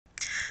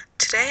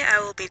Today I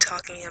will be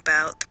talking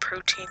about the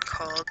protein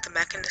called the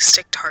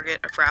mechanistic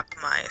target of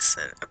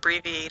rapamycin,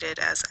 abbreviated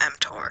as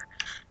mTOR.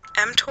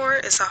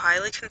 mTOR is a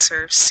highly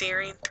conserved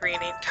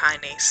serine-threonine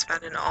kinase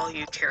found in all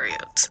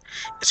eukaryotes.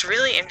 It's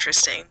really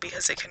interesting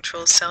because it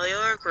controls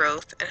cellular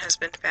growth and has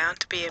been found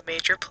to be a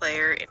major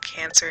player in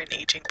cancer and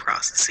aging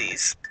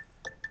processes.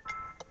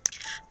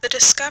 The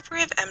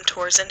discovery of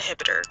mTOR's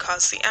inhibitor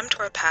caused the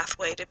mTOR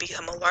pathway to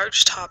become a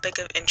large topic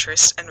of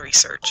interest and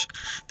research.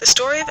 The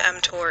story of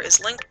mTOR is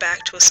linked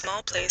back to a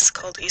small place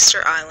called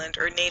Easter Island,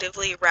 or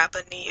natively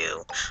Rapa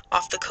Nui,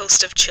 off the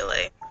coast of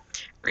Chile.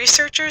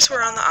 Researchers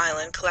were on the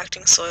island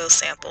collecting soil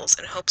samples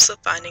in hopes of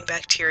finding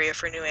bacteria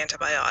for new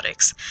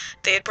antibiotics.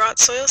 They had brought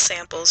soil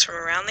samples from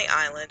around the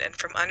island and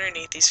from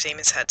underneath these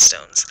famous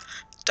headstones.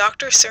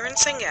 Dr. Søren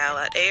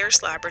Sengal at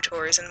Ayers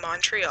Laboratories in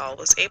Montreal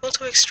was able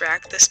to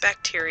extract this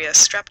bacteria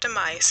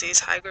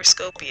Streptomyces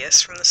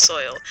hygroscopius from the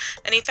soil,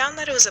 and he found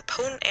that it was a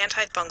potent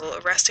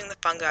antifungal arresting the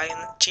fungi in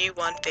the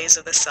G1 phase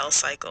of the cell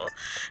cycle.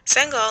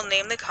 Sengal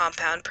named the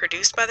compound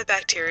produced by the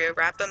bacteria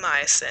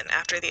rapamycin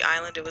after the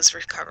island it was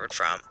recovered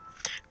from.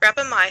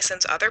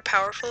 Rapamycin's other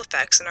powerful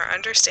effects in our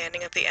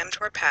understanding of the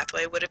mTOR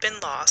pathway would have been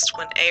lost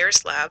when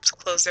Ayers Labs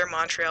closed their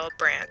Montreal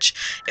branch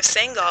if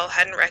Sengal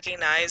hadn't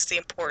recognized the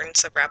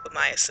importance of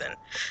rapamycin.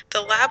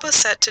 The lab was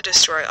set to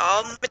destroy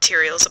all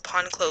materials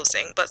upon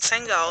closing, but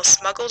Sengal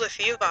smuggled a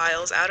few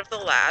vials out of the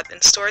lab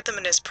and stored them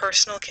in his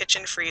personal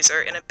kitchen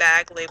freezer in a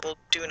bag labeled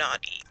 "Do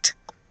Not Eat."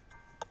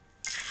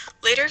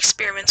 Later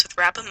experiments with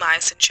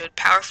rapamycin showed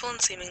powerful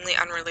and seemingly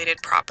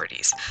unrelated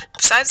properties.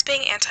 Besides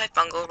being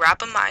antifungal,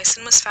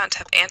 rapamycin was found to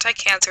have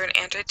anti-cancer and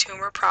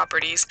anti-tumor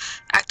properties,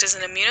 act as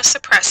an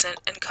immunosuppressant,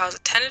 and cause a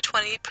 10 to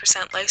 20%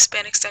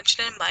 lifespan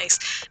extension in mice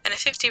and a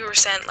 50%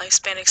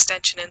 lifespan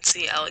extension in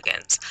C.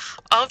 elegans.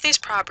 All of these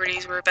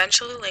properties were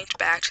eventually linked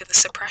back to the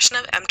suppression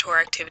of mTOR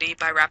activity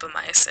by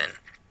rapamycin.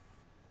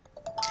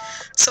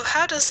 So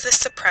how does this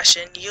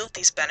suppression yield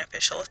these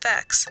beneficial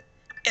effects?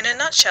 In a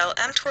nutshell,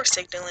 mTOR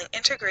signaling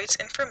integrates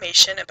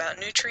information about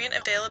nutrient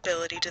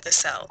availability to the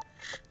cell.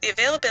 The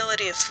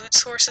availability of food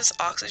sources,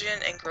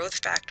 oxygen, and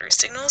growth factors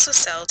signals the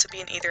cell to be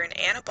in either an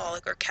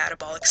anabolic or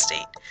catabolic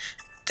state.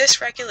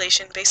 This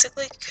regulation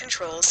basically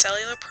controls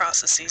cellular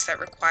processes that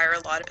require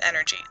a lot of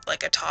energy, like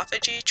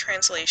autophagy,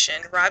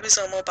 translation,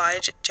 ribosomal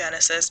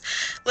biogenesis,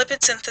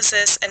 lipid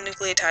synthesis, and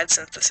nucleotide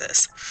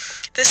synthesis.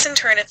 This in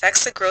turn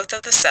affects the growth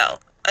of the cell.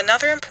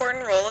 Another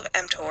important role of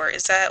mTOR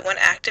is that when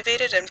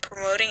activated in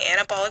promoting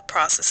anabolic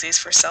processes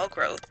for cell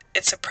growth,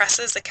 it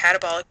suppresses the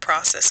catabolic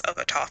process of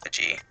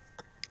autophagy.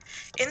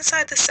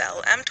 Inside the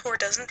cell, mTOR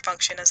doesn't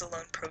function as a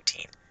lone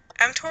protein.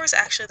 mTOR is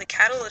actually the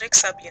catalytic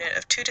subunit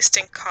of two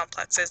distinct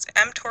complexes,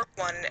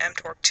 mTORC1 and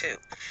mTORC2.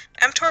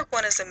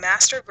 mTORC1 is the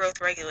master growth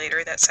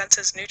regulator that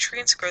senses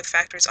nutrients, growth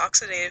factors,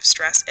 oxidative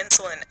stress,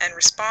 insulin, and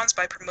responds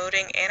by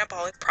promoting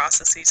anabolic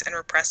processes and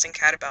repressing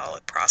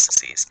catabolic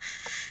processes.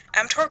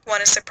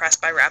 mTORC1 is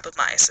suppressed by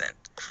rapamycin.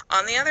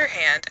 On the other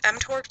hand,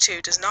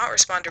 mTORC2 does not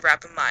respond to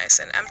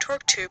rapamycin.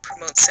 mTORC2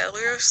 promotes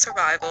cellular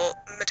survival,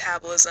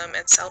 metabolism,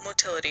 and cell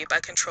motility by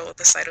control of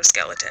the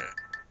cytoskeleton.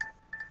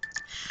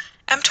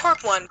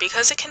 mTORC1,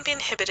 because it can be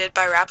inhibited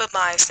by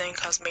rapamycin and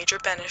cause major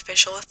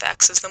beneficial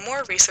effects, is the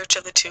more research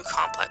of the two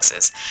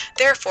complexes.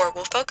 Therefore,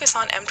 we'll focus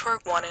on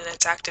mTORC1 and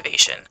its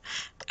activation.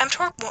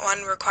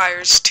 mTORC1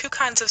 requires two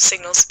kinds of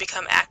signals to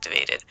become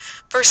activated.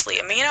 Firstly,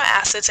 amino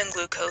acids and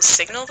glucose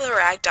signal the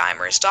RAG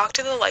dimers docked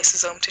to the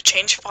lysosome to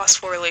change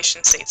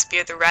phosphorylation states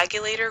via the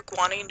regulator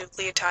guanine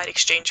nucleotide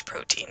exchange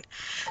protein.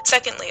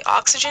 Secondly,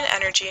 oxygen,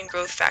 energy, and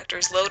growth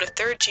factors load a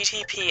third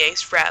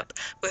GTPase Reb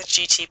with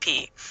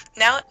GTP.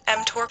 Now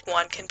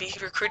mTORC1 can be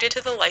recruited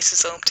to the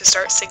lysosome to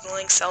start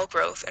signaling cell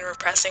growth and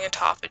repressing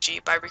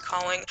autophagy by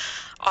recalling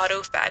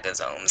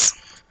autophagosomes.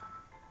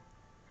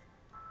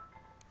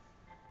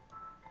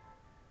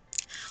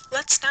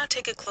 Let's now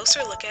take a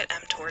closer look at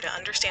mTOR to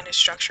understand its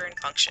structure and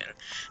function.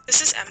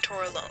 This is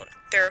mTOR alone.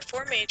 There are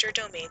four major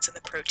domains in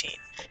the protein: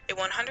 a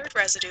 100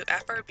 residue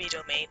FRB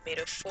domain made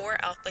of 4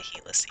 alpha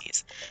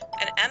helices,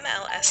 an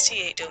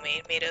MLST8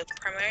 domain made of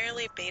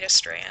primarily beta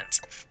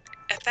strands,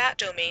 a fat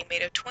domain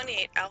made of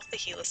 28 alpha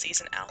helices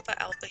and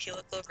alpha-alpha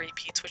helical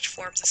repeats, which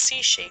forms a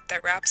C shape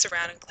that wraps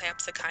around and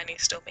clamps the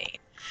kinase domain.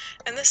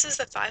 And this is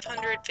the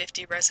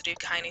 550 residue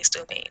kinase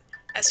domain.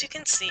 As you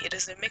can see, it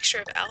is a mixture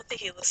of alpha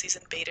helices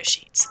and beta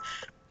sheets.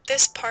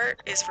 This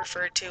part is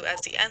referred to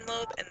as the N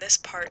lobe, and this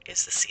part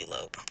is the C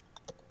lobe.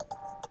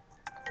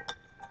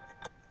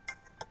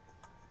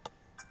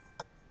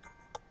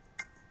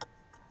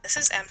 This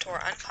is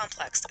mTOR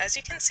uncomplexed. As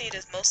you can see, it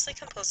is mostly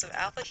composed of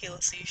alpha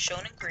helices,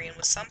 shown in green,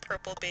 with some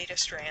purple beta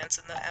strands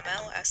in the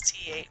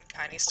MLST8 and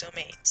kinase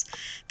domains.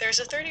 There is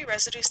a 30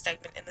 residue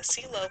segment in the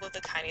C lobe of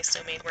the kinase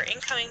domain where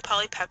incoming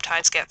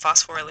polypeptides get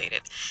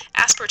phosphorylated.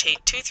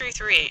 Aspartate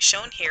 2338,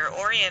 shown here,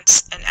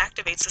 orients and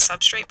activates the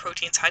substrate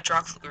protein's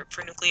hydroxyl group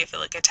for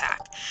nucleophilic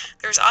attack.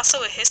 There is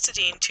also a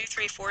histidine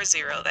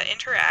 2340 that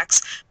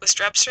interacts with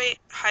substrate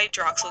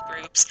hydroxyl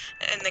groups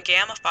and the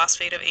gamma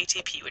phosphate of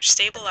ATP, which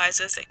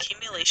stabilizes the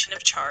accumulation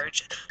of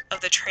charge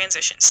of the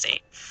transition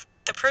state.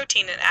 The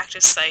protein and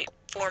active site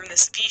form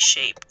this V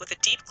shape with a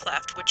deep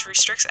cleft which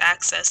restricts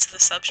access to the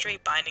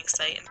substrate binding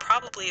site and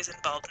probably is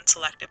involved in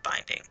selective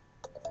binding.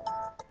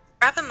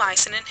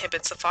 Rapamycin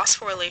inhibits the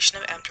phosphorylation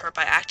of mTOR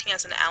by acting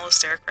as an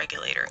allosteric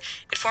regulator.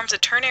 It forms a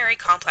ternary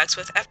complex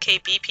with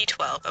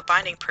FKBP12, a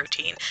binding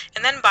protein,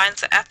 and then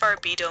binds the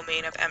FRB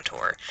domain of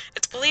mTOR.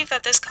 It's believed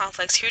that this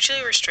complex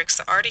hugely restricts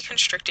the already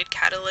constricted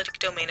catalytic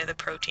domain of the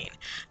protein.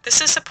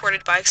 This is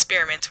supported by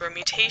experiments where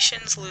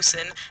mutations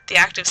loosen the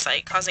active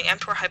site, causing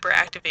mTOR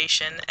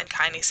hyperactivation and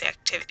kinase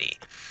activity.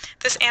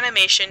 This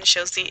animation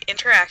shows the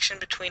interaction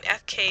between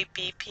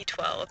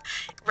FKBP12,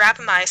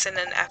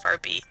 rapamycin, and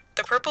FRB.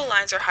 The purple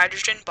lines are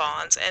hydrogen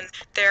bonds, and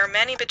there are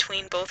many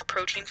between both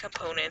protein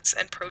components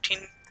and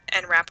protein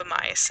and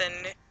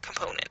rapamycin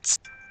components.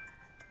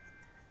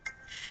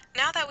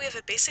 Now that we have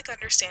a basic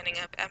understanding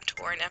of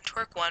mTOR and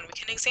mTORC1, we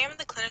can examine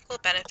the clinical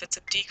benefits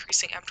of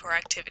decreasing mTOR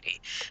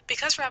activity.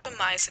 Because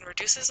rapamycin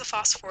reduces the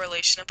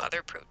phosphorylation of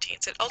other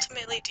proteins, it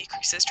ultimately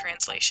decreases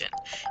translation.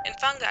 In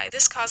fungi,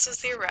 this causes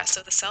the arrest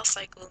of the cell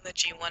cycle in the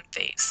G1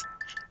 phase.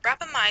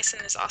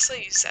 Rapamycin is also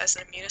used as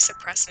an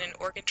immunosuppressant in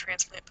organ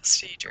transplant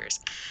procedures.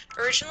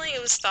 Originally,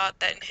 it was thought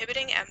that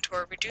inhibiting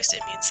mTOR reduced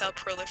immune cell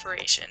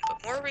proliferation,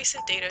 but more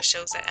recent data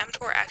shows that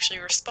mTOR actually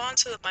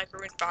responds to the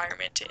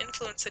microenvironment to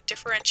influence the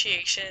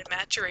differentiation and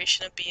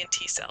maturation of B and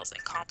T cells in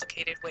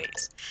complicated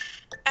ways.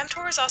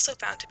 mTOR is also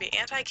found to be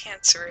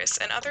anti-cancerous,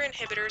 and other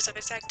inhibitors of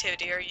its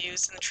activity are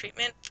used in the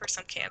treatment for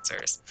some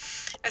cancers.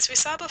 As we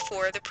saw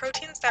before, the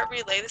proteins that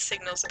relay the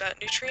signals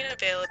about nutrient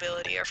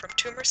availability are from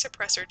tumor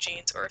suppressor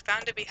genes or are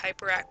found to be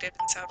hyperactive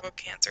in several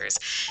cancers,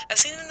 as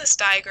seen in this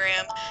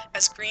diagram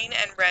as green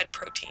and red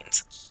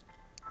proteins.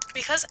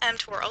 Because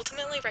mTOR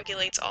ultimately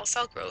regulates all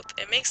cell growth,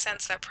 it makes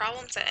sense that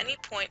problems at any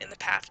point in the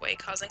pathway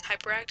causing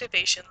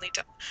hyperactivation lead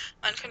to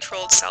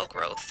uncontrolled cell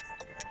growth.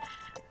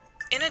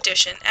 In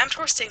addition,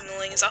 mTOR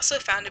signaling is also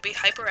found to be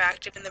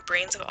hyperactive in the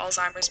brains of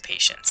Alzheimer's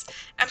patients.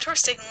 mTOR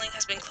signaling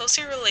has been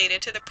closely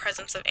related to the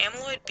presence of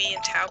amyloid B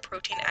and tau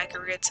protein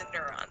aggregates in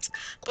neurons.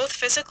 Both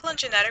physical and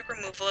genetic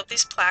removal of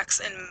these plaques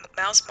in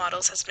mouse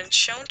models has been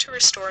shown to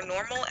restore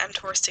normal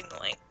mTOR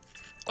signaling.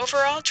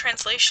 Overall,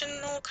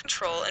 translational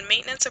control and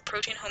maintenance of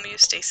protein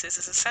homeostasis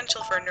is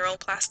essential for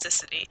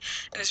neuroplasticity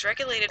and is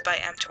regulated by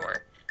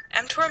mTOR.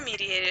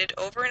 mTOR-mediated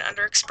over- and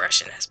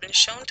underexpression has been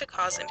shown to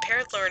cause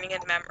impaired learning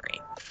and memory.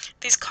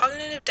 These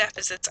cognitive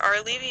deficits are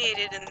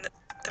alleviated in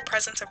the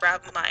presence of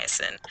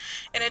rapamycin.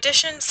 In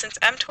addition, since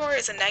mTOR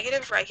is a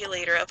negative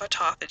regulator of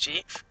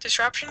autophagy,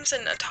 disruptions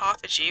in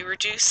autophagy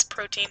reduce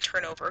protein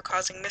turnover,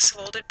 causing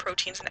misfolded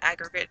proteins and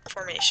aggregate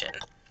formation.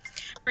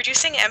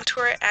 Reducing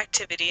mTOR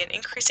activity and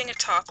increasing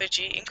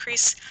autophagy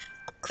increase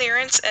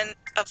clearance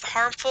of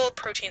harmful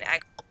protein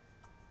aggregates.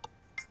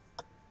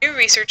 New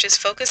research is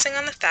focusing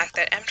on the fact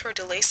that mTOR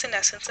delays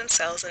senescence in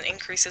cells and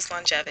increases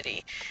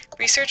longevity.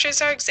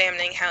 Researchers are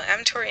examining how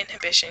mTOR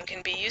inhibition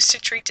can be used to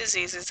treat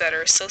diseases that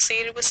are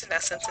associated with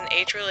senescence and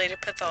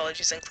age-related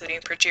pathologies, including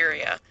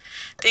progeria.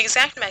 The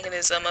exact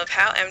mechanism of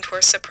how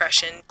mTOR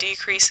suppression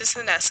decreases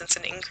senescence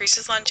and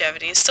increases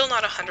longevity is still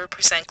not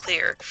 100%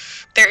 clear.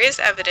 There is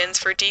evidence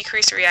for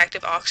decreased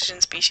reactive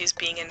oxygen species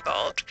being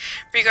involved.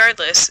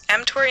 Regardless,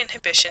 mTOR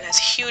inhibition has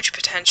huge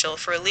potential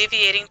for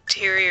alleviating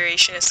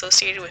deterioration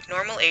associated with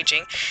normal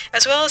aging,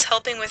 as well as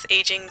helping with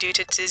aging due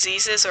to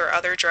diseases or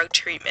other drug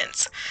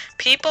treatments.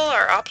 People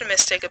are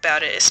optimistic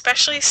about it,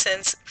 especially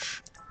since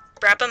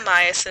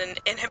rapamycin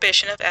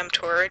inhibition of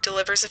mTOR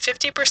delivers a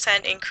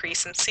 50%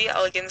 increase in C.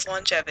 elegans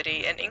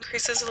longevity and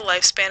increases the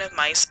lifespan of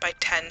mice by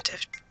 10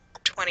 to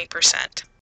 20%.